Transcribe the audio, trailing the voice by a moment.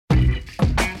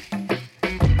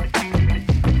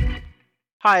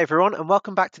Hi, everyone, and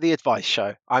welcome back to the Advice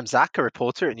Show. I'm Zach, a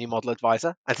reporter at New Model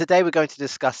Advisor, and today we're going to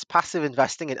discuss passive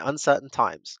investing in uncertain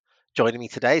times. Joining me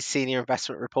today is senior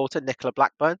investment reporter Nicola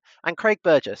Blackburn and Craig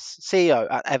Burgess, CEO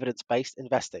at Evidence Based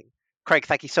Investing. Craig,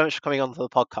 thank you so much for coming on to the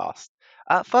podcast.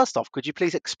 First off, could you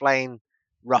please explain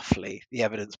roughly the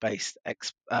evidence based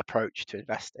approach to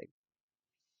investing?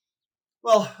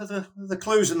 Well, the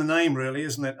clue's in the name, really,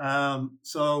 isn't it?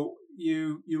 So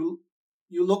you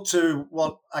look to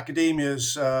what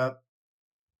academia's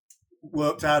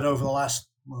worked out over the last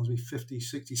 50,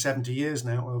 60, 70 years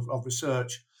now of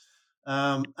research.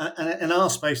 And in our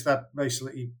space, that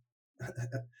basically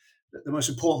the most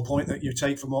important point that you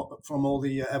take from all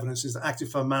the evidence is that active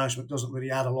fund management doesn't really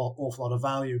add awful lot of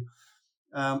value.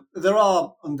 There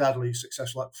are undoubtedly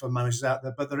successful fund managers out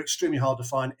there, but they're extremely hard to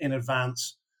find in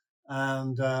advance,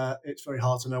 and it's very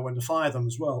hard to know when to fire them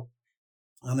as well.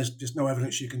 And there's just no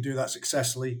evidence you can do that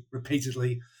successfully,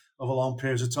 repeatedly, over long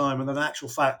periods of time. And in actual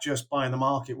fact, just buying the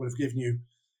market would have given you,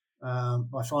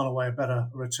 by far and away, a better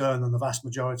return than the vast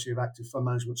majority of active fund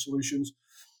management solutions,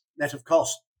 net of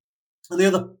cost. And the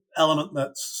other element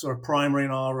that's sort of primary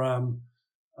in our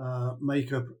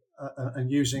makeup and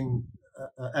using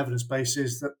evidence base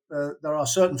is that there are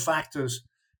certain factors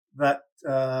that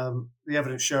the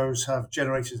evidence shows have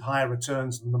generated higher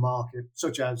returns than the market,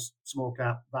 such as small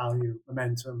cap, value,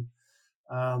 momentum.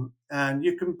 And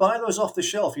you can buy those off the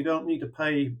shelf. You don't need to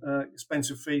pay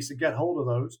expensive fees to get hold of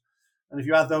those. And if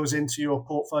you add those into your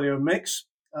portfolio mix,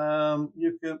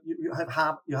 you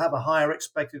have a higher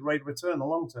expected rate of return in the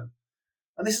long term.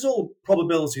 And this is all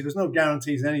probability. There's no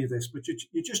guarantees in any of this, but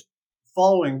you're just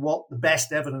following what the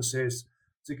best evidence is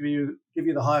to give you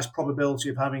the highest probability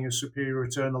of having a superior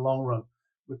return in the long run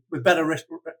with better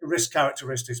risk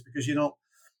characteristics, because you're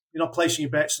not placing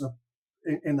your bets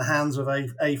in the hands of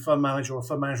a fund manager or a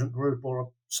fund management group or a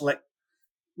select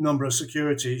number of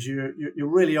securities. Your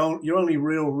only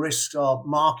real risks are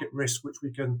market risk, which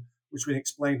we can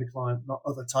explain to client, not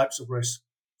other types of risk,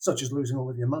 such as losing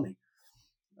all of your money.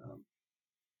 Um,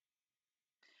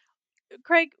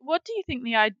 Craig, what do you think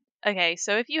okay,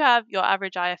 so if you have your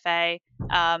average IFA,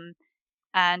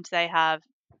 and they have,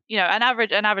 an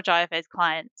average IFA's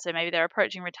client, so maybe they're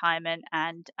approaching retirement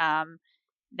and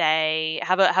they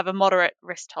have a moderate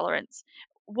risk tolerance.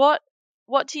 What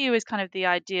what to you is kind of the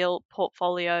ideal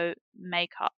portfolio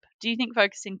makeup? Do you think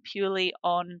focusing purely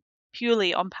on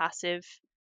passive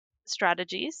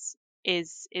strategies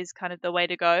is kind of the way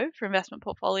to go for investment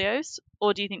portfolios,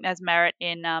 or do you think there's merit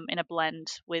in a blend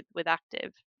with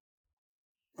active?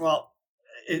 well,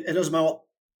 it doesn't matter what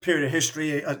period of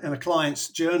history and a client's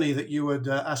journey that you would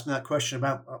ask me that question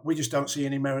about. We just don't see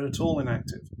any merit at all in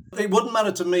active. It wouldn't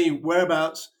matter to me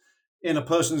whereabouts in a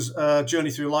person's journey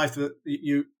through life that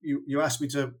you asked me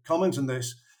to comment on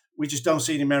this. We just don't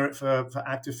see any merit for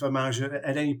active fund manager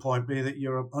at any point, be that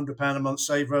you're £100 a month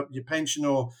saver up your pension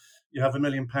or you have £1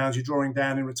 million you're drawing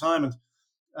down in retirement.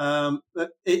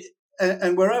 But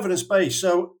and we're evidence based.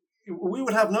 So we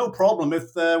would have no problem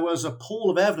if there was a pool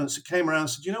of evidence that came around and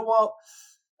said, you know what,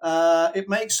 it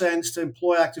makes sense to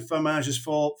employ active fund managers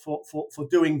for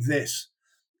doing this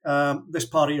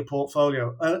part of your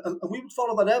portfolio. And we would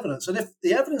follow that evidence. And if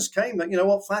the evidence came that, you know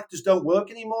what, factors don't work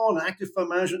anymore and active fund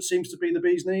management seems to be the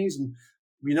bee's knees and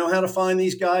we know how to find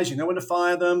these guys, you know when to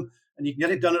fire them, and you can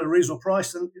get it done at a reasonable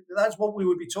price, then that's what we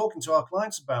would be talking to our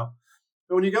clients about.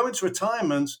 But when you go into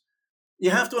retirement,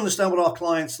 you have to understand what our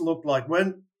clients look like.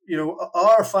 When,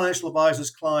 our financial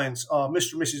advisors' clients are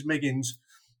Mr. and Mrs. Miggins,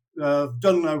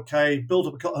 done okay, built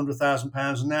up a couple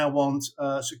 £100,000, and now want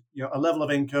a level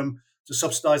of income to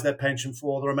subsidise their pension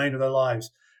for the remainder of their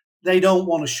lives. They don't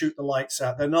want to shoot the lights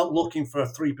out. They're not looking for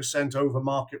 3% over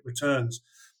market returns.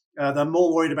 They're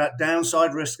more worried about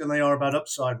downside risk than they are about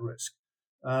upside risk.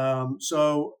 A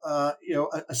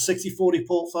 60-40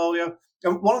 portfolio.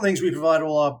 And one of the things we provide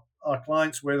all our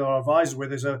clients with, our advisors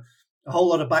with, is a whole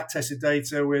lot of back-tested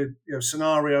data with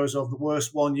scenarios of the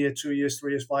worst 1 year, 2 years,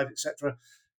 3 years, 5, etc.,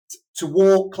 to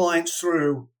walk clients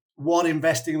through what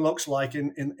investing looks like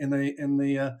in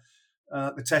the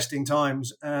testing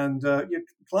times. And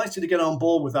clients need to get on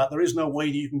board with that. There is no way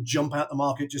that you can jump out the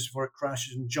market just before it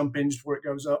crashes and jump in just before it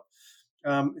goes up.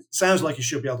 It sounds like you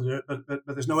should be able to do it, but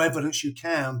there's no evidence you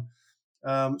can.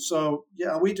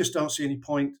 We just don't see any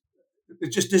point. There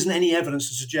just isn't any evidence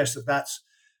to suggest that that's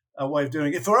a way of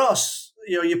doing it. For us,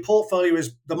 your portfolio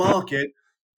is the market,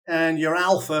 and your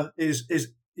alpha is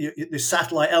the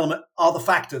satellite element are the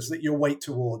factors that you weight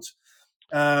towards.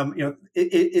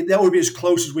 That would be as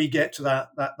close as we get to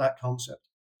that concept.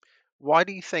 Why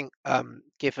do you think,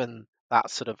 given that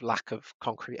sort of lack of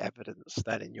concrete evidence,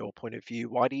 then in your point of view,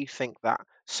 why do you think that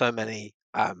so many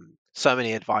so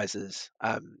many advisors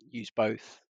use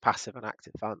both passive and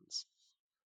active funds?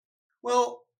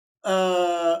 Well,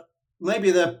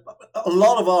 maybe a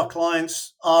lot of our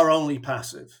clients are only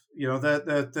passive. We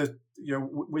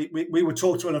would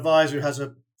talk to an advisor who has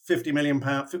a £50 million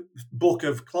book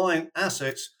of client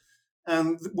assets,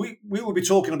 and we would be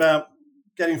talking about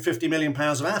getting £50 million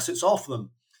of assets off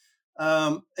them.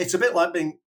 It's a bit like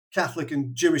being Catholic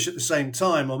and Jewish at the same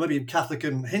time, or maybe Catholic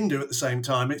and Hindu at the same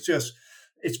time.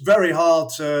 It's very hard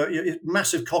to,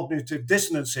 massive cognitive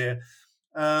dissonance here.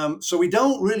 So we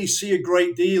don't really see a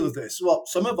great deal of this. What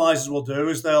some advisors will do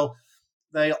is they'll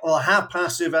have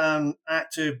passive and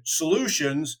active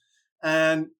solutions,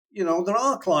 and there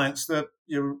are clients that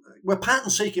we're pattern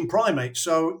seeking primates,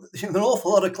 so an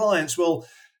awful lot of clients will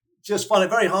just find it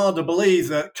very hard to believe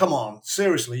that, come on,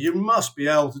 seriously, you must be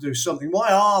able to do something. Why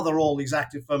are there all these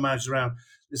active fund managers around?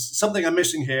 There's something I'm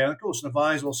missing here. And of course, an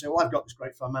advisor will say, well, I've got this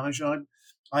great fund manager.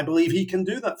 I believe he can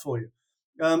do that for you.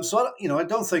 I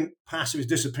don't think passive is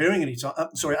disappearing anytime.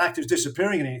 Active is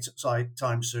disappearing any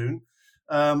time soon.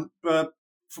 But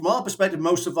from our perspective,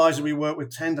 most advisors we work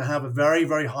with tend to have a very,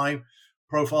 very high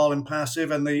profile in passive,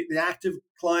 and the active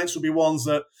clients will be ones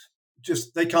that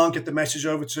just they can't get the message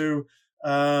over to.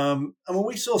 And when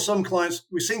we've seen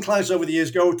clients over the years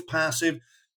go to passive,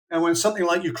 and when something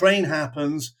like Ukraine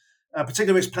happens,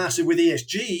 particularly if it's passive with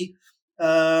ESG,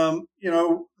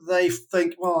 they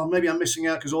think, well, maybe I'm missing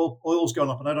out because oil's gone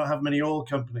up and I don't have many oil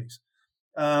companies.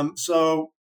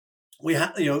 So we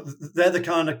have, they're the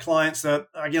kind of clients that,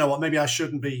 maybe I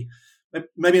shouldn't be.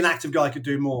 Maybe an active guy could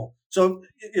do more. So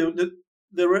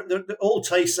the all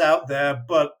tastes out there,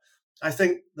 but I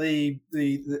think the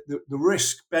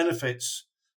risk benefits,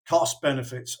 cost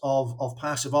benefits of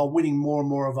passive are winning more and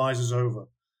more advisors over.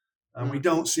 And we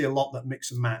don't see a lot that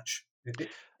mix and match.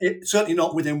 It certainly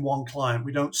not within one client.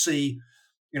 We don't see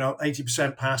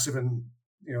 80% passive, and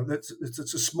it's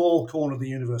a small corner of the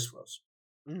universe for us.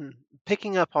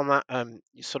 Picking up on that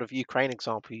sort of Ukraine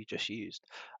example you just used,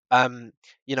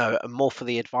 more for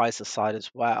the advisor side as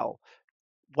well.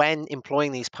 When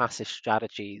employing these passive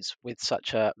strategies with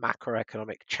such a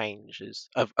macroeconomic change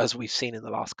as we've seen in the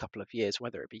last couple of years,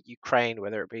 whether it be Ukraine,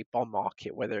 whether it be bond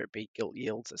market, whether it be gilt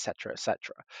yields, etc., etc.,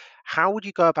 how would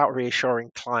you go about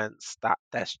reassuring clients that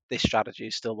this strategy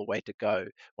is still the way to go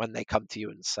when they come to you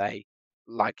and say,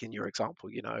 like in your example,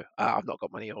 I've not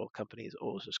got money, oil companies,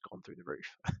 oil's just gone through the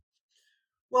roof?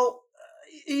 Well,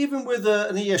 even with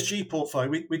an ESG portfolio,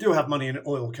 we do have money in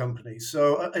oil companies.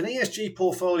 So an ESG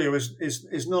portfolio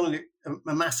is not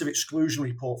a massive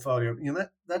exclusionary portfolio.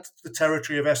 That's the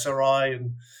territory of SRI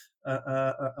and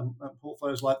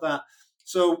portfolios like that.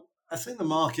 So I think the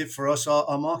market for us,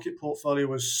 our market portfolio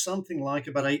was something like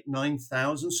about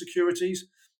 9,000 securities,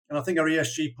 and I think our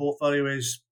ESG portfolio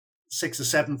is 6,000 or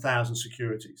 7,000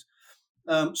 securities.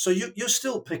 So you're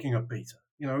still picking up beta.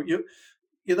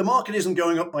 The market isn't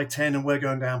going up by 10 and we're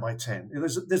going down by 10.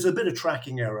 There's a bit of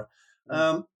tracking error.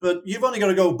 But you've only got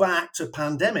to go back to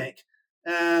pandemic,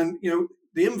 and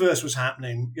the inverse was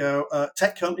happening.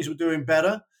 Tech companies were doing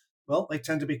better. Well, they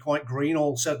tend to be quite green,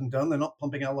 all said and done. They're not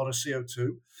pumping out a lot of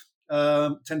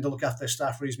CO2. Tend to look after their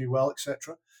staff reasonably well,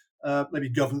 etc. Maybe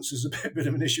governance is a bit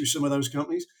of an issue. Some of those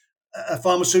companies,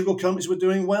 pharmaceutical companies were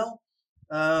doing well.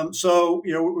 There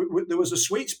was a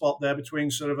sweet spot there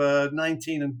between sort of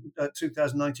 19 and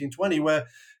 2019-20, where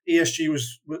ESG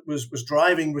was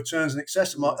driving returns in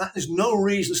excess of market. That is no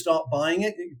reason to start buying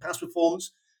it. Past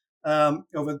performance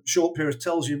over a short period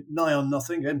tells you nigh on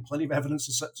nothing, and plenty of evidence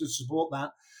to support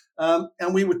that.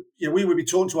 And we would be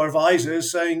talking to our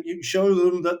advisors, saying, you show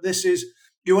them that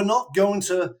you're not going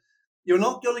to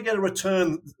get a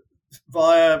return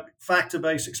via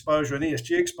factor-based exposure and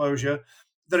ESG exposure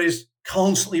that is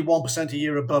constantly 1% a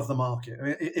year above the market. I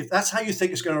mean, if that's how you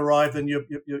think it's going to arrive, then you're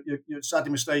sadly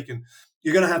mistaken.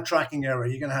 You're going to have tracking error.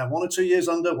 You're going to have 1 or 2 years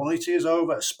under, 1 or 2 years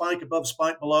over, a spike above,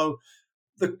 spike below.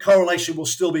 The correlation will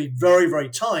still be very, very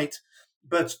tight,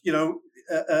 but you're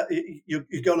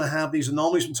going to have these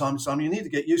anomalies from time to time. You need to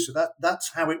get used to that.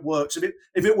 That's how it works.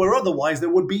 If it were otherwise, there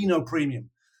would be no premium.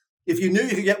 If you knew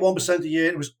you could get 1% a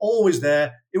year, it was always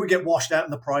there, it would get washed out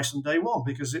in the price on day one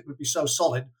because it would be so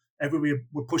solid. Everybody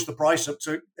would push the price up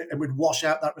to and would wash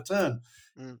out that return.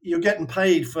 You're getting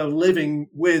paid for living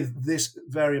with this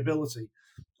variability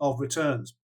of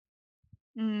returns.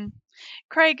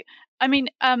 Craig, I mean,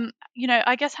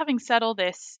 I guess having said all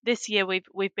this year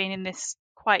we've been in this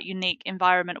quite unique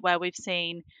environment where we've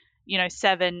seen,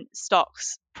 7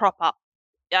 stocks prop up.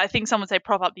 I think someone would say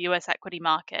prop up the US equity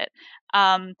market,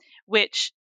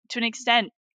 which to an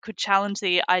extent could challenge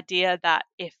the idea that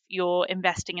if you're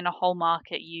investing in a whole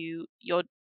market, you're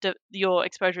your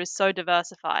exposure is so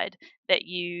diversified that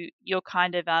you're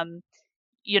kind of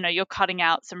you're cutting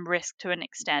out some risk to an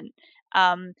extent.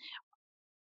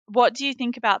 What do you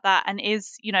think about that? And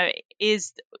is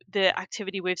the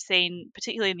activity we've seen,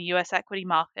 particularly in the US equity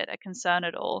market, a concern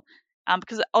at all?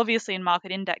 Because obviously in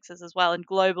market indexes as well, in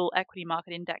global equity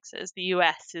market indexes, the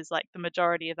US is like the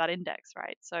majority of that index,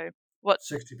 right? So what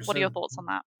are your 60%. thoughts on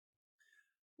that?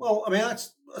 Well, I mean,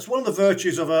 that's one of the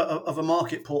virtues of a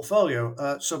market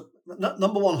portfolio. So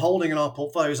number one holding in our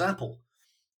portfolio is Apple.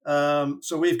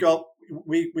 So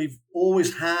we've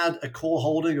always had a core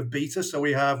holding of beta. So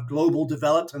we have global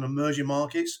developed and emerging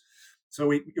markets. So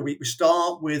we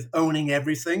start with owning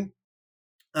everything,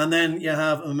 and then you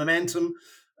have a momentum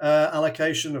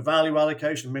allocation, a value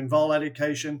allocation, a min-vol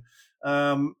allocation.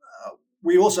 Um,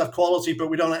 we also have quality, but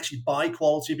we don't actually buy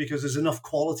quality because there's enough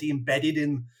quality embedded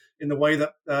in the way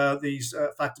that these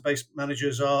factor-based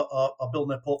managers are building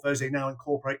their portfolios. They now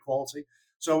incorporate quality.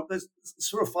 So there's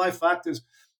sort of 5 factors.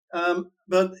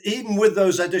 But even with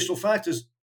those additional factors,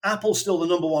 Apple's still the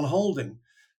number one holding.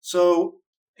 So,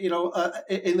 in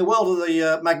the world of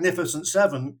the Magnificent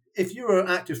Seven, if you were an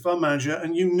active fund manager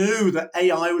and you knew that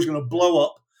AI was going to blow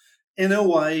up in a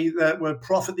way that would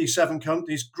profit these 7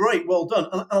 companies, great, well done.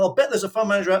 And I'll bet there's a fund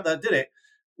manager out there that did it.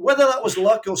 Whether that was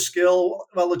luck or skill,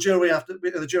 well, the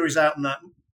jury's out on that.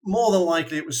 More than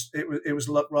likely, it was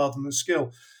luck rather than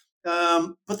skill.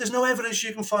 But there's no evidence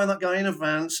you can find that guy in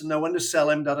advance and know when to sell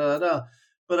him. Da da da da.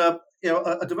 But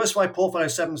a diversified portfolio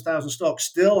of 7,000 stocks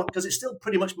still, because it's still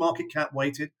pretty much market cap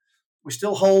weighted. We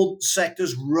still hold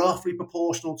sectors roughly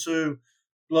proportional to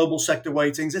global sector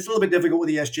weightings. It's a little bit difficult with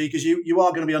ESG because you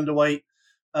are going to be underweight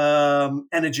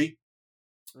energy,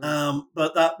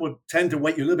 but that would tend to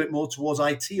weight you a little bit more towards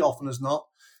IT often as not.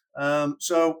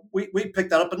 So we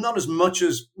picked that up, but not as much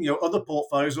as other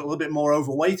portfolios that are a little bit more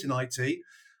overweight in IT.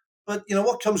 But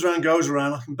what comes around goes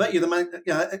around. I can bet you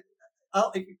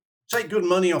I'll take good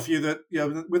money off you that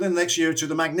within the next year or two,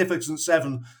 the Magnificent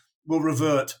Seven will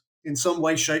revert in some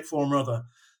way, shape, form, or other.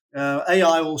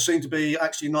 AI will seem to be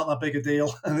actually not that big a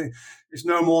deal, and it's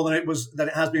no more than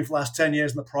it has been for the last 10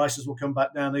 years, and the prices will come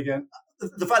back down again.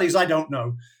 The fact is, I don't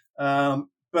know.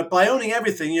 But by owning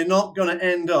everything, you're not going to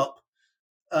end up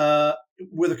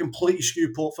with a completely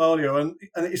skewed portfolio. And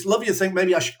it's lovely to think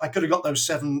maybe I could have got those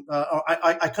 7, or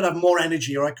I could have more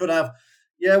energy, or I could have,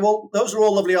 well, those are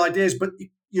all lovely ideas, but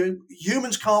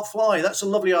humans can't fly. That's a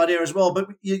lovely idea as well. But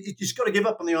you just got to give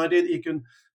up on the idea that you can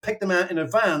pick them out in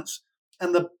advance.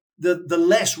 And the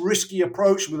less risky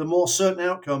approach with a more certain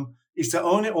outcome is to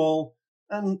own it all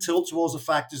and tilt towards the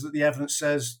factors that the evidence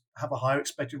says have a higher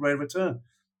expected rate of return.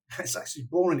 It's actually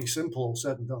boringly simple,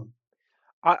 said and done.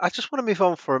 I just want to move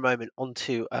on for a moment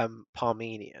onto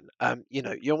Parmenion.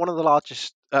 You're one of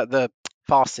the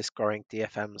fastest growing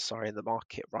DFMs, sorry, in the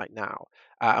market right now,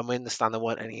 and we understand there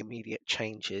weren't any immediate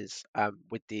changes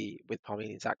with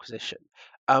Parmenion's acquisition.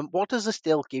 What does this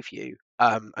deal give you?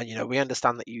 And we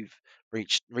understand that you've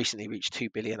recently reached 2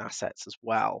 billion assets as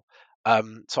well.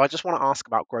 So I just want to ask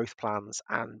about growth plans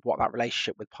and what that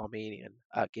relationship with Parmenion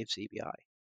gives EBI.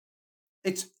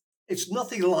 It's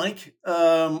nothing like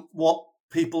what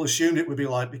people assumed it would be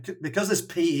like because there's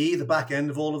PE, the back end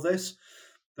of all of this,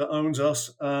 that owns us.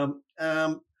 But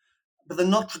they're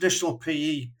not traditional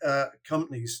PE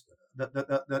companies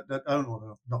that own,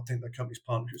 or not think they're companies,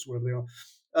 partnerships, whatever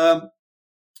they are.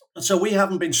 And so we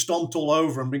haven't been stomped all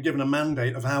over and been given a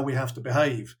mandate of how we have to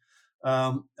behave.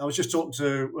 I was just talking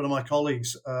to one of my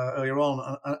colleagues earlier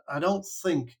on, and I don't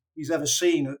think he's ever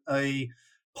seen a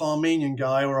Parmenion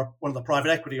guy or one of the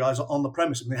private equity guys on the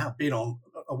premise. And they have been on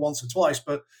once or twice,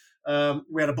 but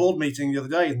we had a board meeting the other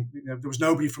day, and there was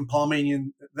nobody from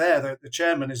Parmenion there. The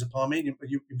chairman is a Parmenion, but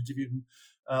you interviewed him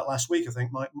last week, I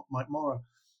think, Mike Morrow.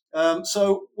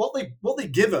 So what they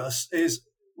give us is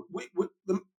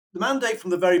the mandate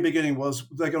from the very beginning was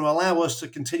they're going to allow us to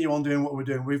continue on doing what we're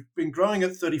doing. We've been growing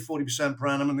at 30-40% per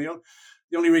annum, and the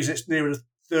only reason it's nearer to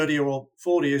 30 or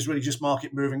 40 is really just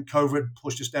market moving. COVID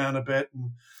pushed us down a bit,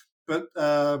 but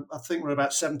I think we're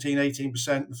about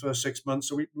 17-18% in the first 6 months.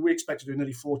 So we expect to do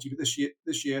nearly 40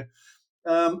 this year.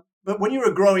 But when you're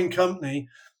a growing company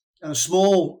and a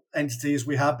small entity as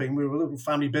we have been, we were a little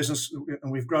family business,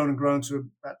 and we've grown and grown to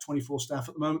about 24 staff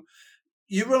at the moment.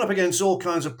 You run up against all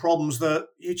kinds of problems that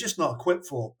you're just not equipped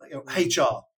for.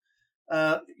 HR.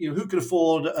 Who can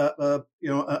afford a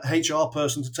HR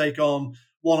person to take on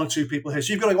 1 or 2 people here?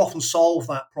 So you've got to often solve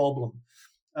that problem.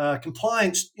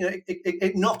 Compliance,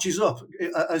 it notches up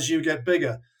as you get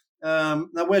bigger. Now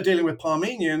we're dealing with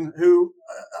Parmenion, who,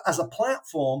 as a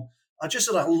platform, are just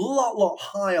at a lot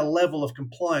higher level of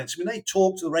compliance. I mean, they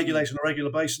talk to the regulator on a regular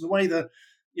basis. The way that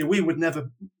we would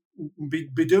never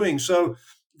be doing. So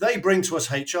they bring to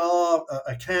us HR,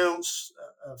 accounts,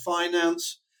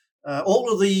 finance,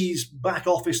 all of these back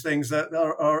office things that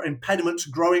are impediments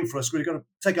to growing for us. We've got to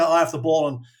take our eye off the ball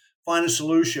and find a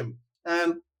solution.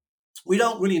 And we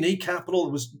don't really need capital.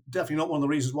 It was definitely not one of the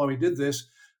reasons why we did this.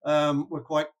 We're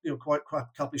quite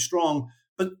capital strong.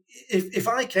 But if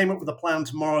I came up with a plan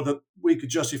tomorrow that we could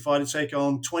justify to take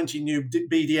on 20 new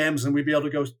BDMs and we'd be able to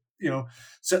go,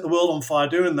 set the world on fire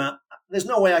doing that, there's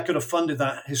no way I could have funded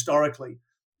that historically.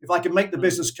 If I could make the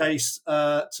business case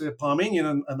to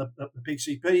Parmenion and the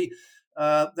PCP,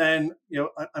 then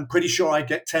I'm pretty sure I'd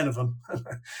get 10 of them,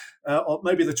 or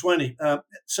maybe the 20.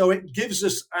 So it gives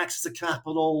us access to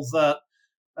capital that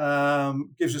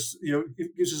gives us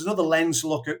another lens to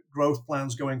look at growth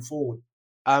plans going forward.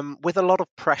 With a lot of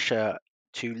pressure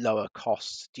to lower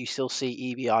costs, do you still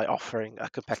see EBI offering a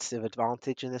competitive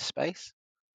advantage in this space?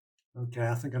 Okay,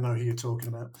 I think I know who you're talking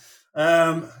about.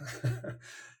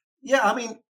 Yeah, I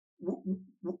mean,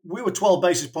 we were 12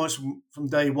 basis points from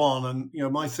day one,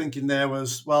 and my thinking there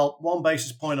was, well, 1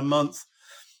 basis point a month.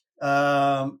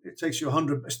 It takes you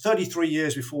 100. It's 33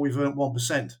 years before we've earned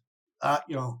 1%.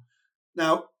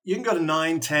 Now you can go to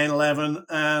 9, 10, 11,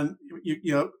 and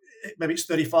maybe it's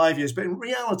 35 years, but in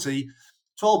reality,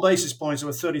 12 basis points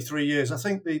over 33 years. I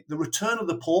think the return of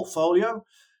the portfolio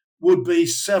would be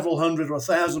several hundred or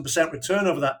 1,000% return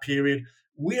over that period.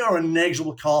 We are a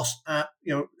negligible cost at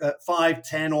 5,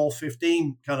 10, or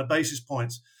 15 kind of basis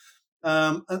points,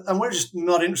 and we're just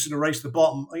not interested to race to the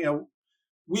bottom.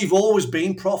 We've always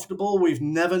been profitable. We've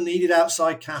never needed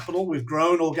outside capital. We've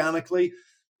grown organically,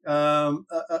 and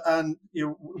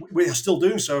we're still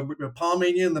doing so.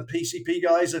 Parmenion, the PCP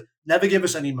guys, never give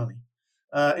us any money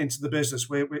into the business.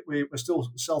 We're still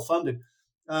self-funded.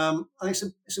 And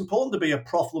it's important to be a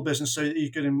profitable business so that you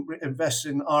can invest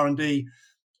in R&D.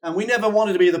 And we never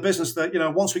wanted to be the business that,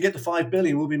 once we get to 5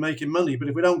 billion, we'll be making money. But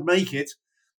if we don't make it,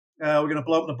 we're going to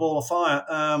blow up in a ball of fire.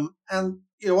 And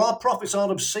our profits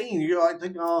aren't obscene. I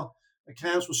think our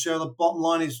accounts will show the bottom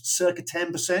line is circa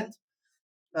 10%.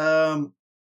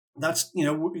 That's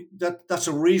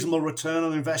a reasonable return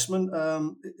on investment.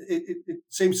 It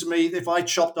seems to me if I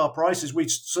chopped our prices, we'd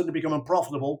suddenly become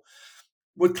unprofitable.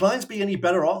 Would clients be any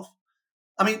better off?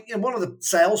 I mean, one of the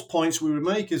sales points we would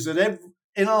make is that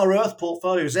in our Earth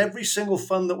portfolios, every single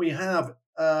fund that we have,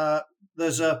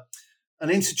 there's an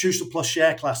institutional plus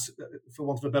share class, for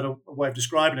want of a better way of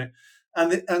describing it.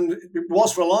 And it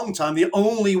was for a long time, the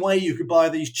only way you could buy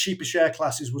these cheaper share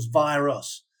classes was via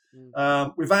us.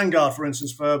 With Vanguard, for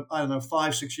instance, for,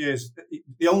 5, 6 years,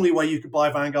 the only way you could buy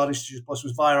Vanguard Institutional Plus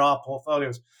was via our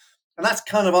portfolios. And that's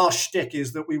kind of our shtick,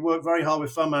 is that we work very hard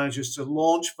with fund managers to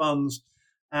launch funds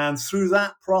and through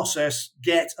that process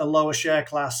get a lower share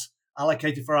class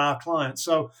allocated for our clients.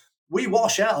 So we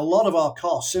wash out a lot of our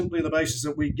costs simply on the basis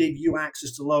that we give you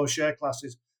access to lower share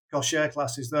classes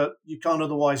that you can't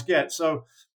otherwise get. So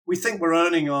we think we're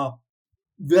earning our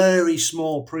very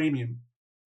small premium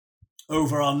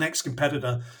over our next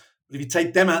competitor. But if you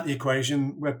take them out of the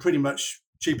equation, we're pretty much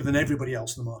cheaper than everybody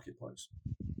else in the marketplace.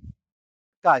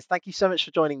 Guys, thank you so much for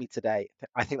joining me today.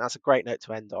 I think that's a great note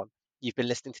to end on. You've been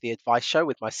listening to The Advice Show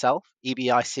with myself,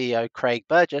 EBI CEO Craig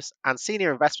Burgess, and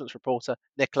Senior Investments Reporter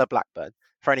Nicola Blackburn.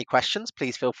 For any questions,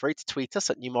 please feel free to tweet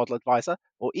us at New Model Advisor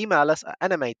or email us at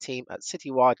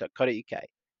nmateam@citywide.co.uk.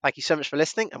 Thank you so much for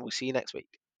listening, and we'll see you next week.